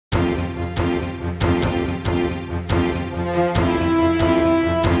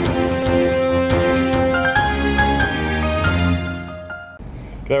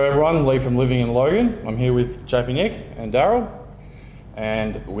G'day everyone, Lee from Living in Logan. I'm here with Chappy Nick and Darryl,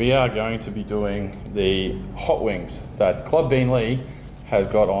 and we are going to be doing the hot wings that Club Beenleigh has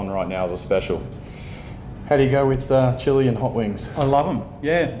got on right now as a special. How do you go with chili and hot wings? I love them.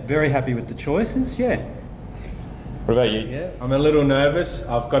 Yeah, very happy with the choices. Yeah. What about you? Yeah, I'm a little nervous.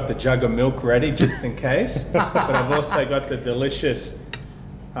 I've got the jug of milk ready just in case, but I've also got the delicious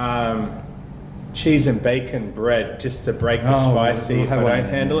cheese and bacon bread just to break the spicy if I don't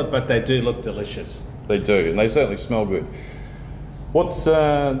handle it, but they do look delicious. They do, and they certainly smell good. What's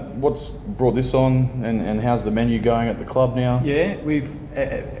brought this on, and how's the menu going at the club now? Yeah, we've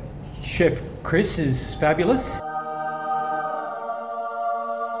Chef Chris is fabulous.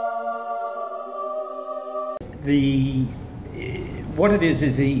 What it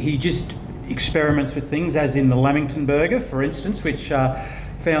is he just experiments with things, as in the Lamington burger, for instance, which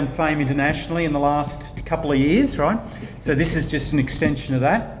found fame internationally in the last couple of years, right? So this is just an extension of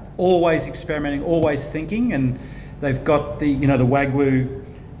that. Always experimenting, always thinking, and they've got the the Wagyu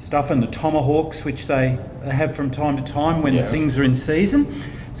stuff and the tomahawks, which they have from time to time when things are in season.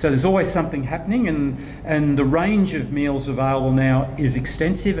 So there's always something happening, and the range of meals available now is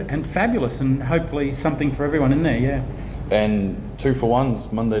extensive and fabulous, and hopefully something for everyone in there, yeah. And 2 for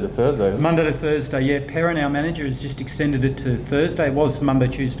 1s Monday to Thursday, isn't it? Monday to Thursday, yeah. Perrin, our manager, has just extended it to Thursday. It was Monday,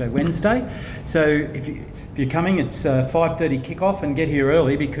 Tuesday, Wednesday. So if you're coming, it's 5:30 kickoff, and get here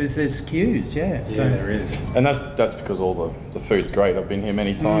early because there's queues, yeah. So. Yeah, there is. And that's because all the food's great. I've been here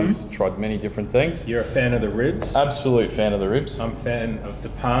many times, tried many different things. You're a fan of the ribs? Absolute fan of the ribs. I'm a fan of the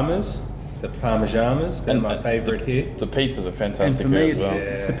parmas, the parmesanas. They're my favourite here. The pizzas are fantastic. And for me, as well.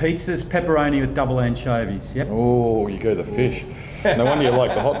 it's the pizzas, pepperoni with double anchovies, yep. Oh, you go the fish. No wonder you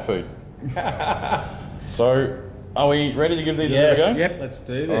like the hot food. So, are we ready to give these a bit of a go? Yep, let's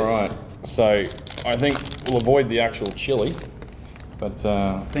do this. All right. So, I think we'll avoid the actual chili, but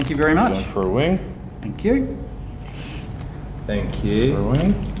thank you very much. Going for a wing. Thank you. Thank you. For a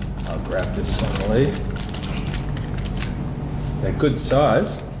wing. I'll grab this one, Lee. They're good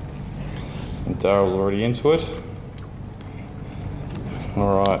size. And Darryl's already into it.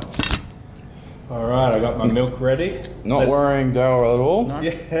 All right. All right, I got my milk ready. Not worrying Darryl at all. No.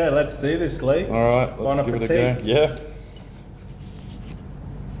 Yeah, let's do this, Lee. All right, let's give it a go. Yeah.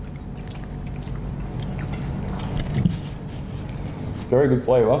 Very good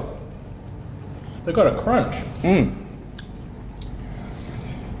flavour. They've got a crunch.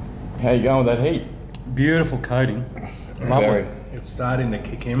 How you going with that heat? Beautiful coating. Lovely. It's starting to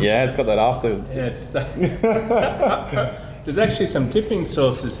kick in. Yeah, it's got that after. Yeah, it's there's actually some dipping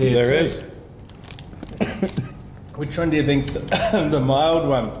sauces here There too. is. Which one do you think's the mild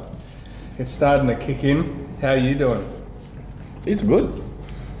one? It's starting to kick in. How are you doing? It's good.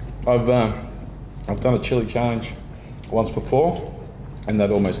 I've done a chili challenge once before, and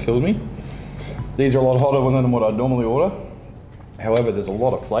that almost killed me. These are a lot hotter than what I'd normally order. However, there's a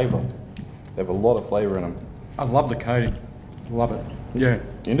lot of flavour. They have a lot of flavour in them. I love the coating. Love it. Yeah.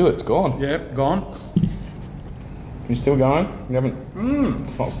 Into it, it's gone. Yeah, gone. You still going? You haven't?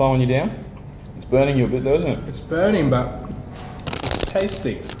 It's not slowing you down? It's burning you a bit though, isn't it? It's burning, but it's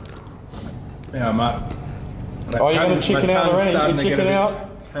tasty. Yeah, I might. Oh, you're going to chicken out already? You're chicken out?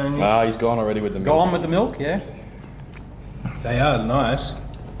 Ah, he's gone already with the milk. Gone with the milk, yeah. They are nice.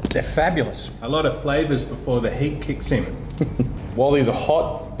 They're fabulous. A lot of flavours before the heat kicks in. While these are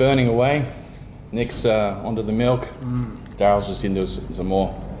hot, burning away, Nick's onto the milk. Darryl's just into some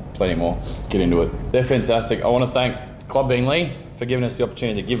more, plenty more. Get into it. They're fantastic. I want to thank Club Beenleigh for giving us the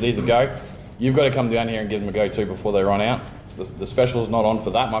opportunity to give these a go. You've got to come down here and give them a go too before they run out. The special's not on for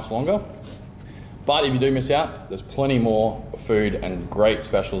that much longer. But if you do miss out, there's plenty more food and great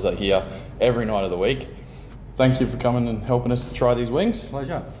specials at here every night of the week. Thank you for coming and helping us try these wings.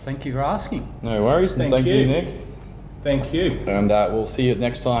 Pleasure. Thank you for asking. No worries. Thank you, Nick. Thank you. And we'll see you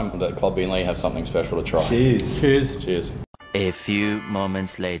next time that Club Beenleigh have something special to try. Cheers. Cheers. Cheers. A few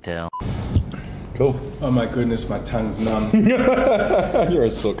moments later. Cool. Oh my goodness, my tongue's numb. You're a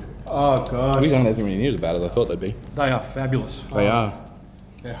sook. Oh gosh. We don't have many news about it. I thought they'd be. They are fabulous. They are.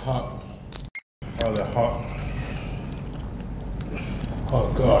 They're hot. Oh, they're hot.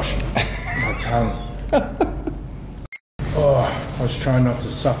 Oh gosh, my tongue. Oh, I was trying not to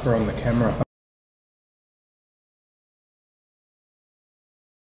suffer on the camera.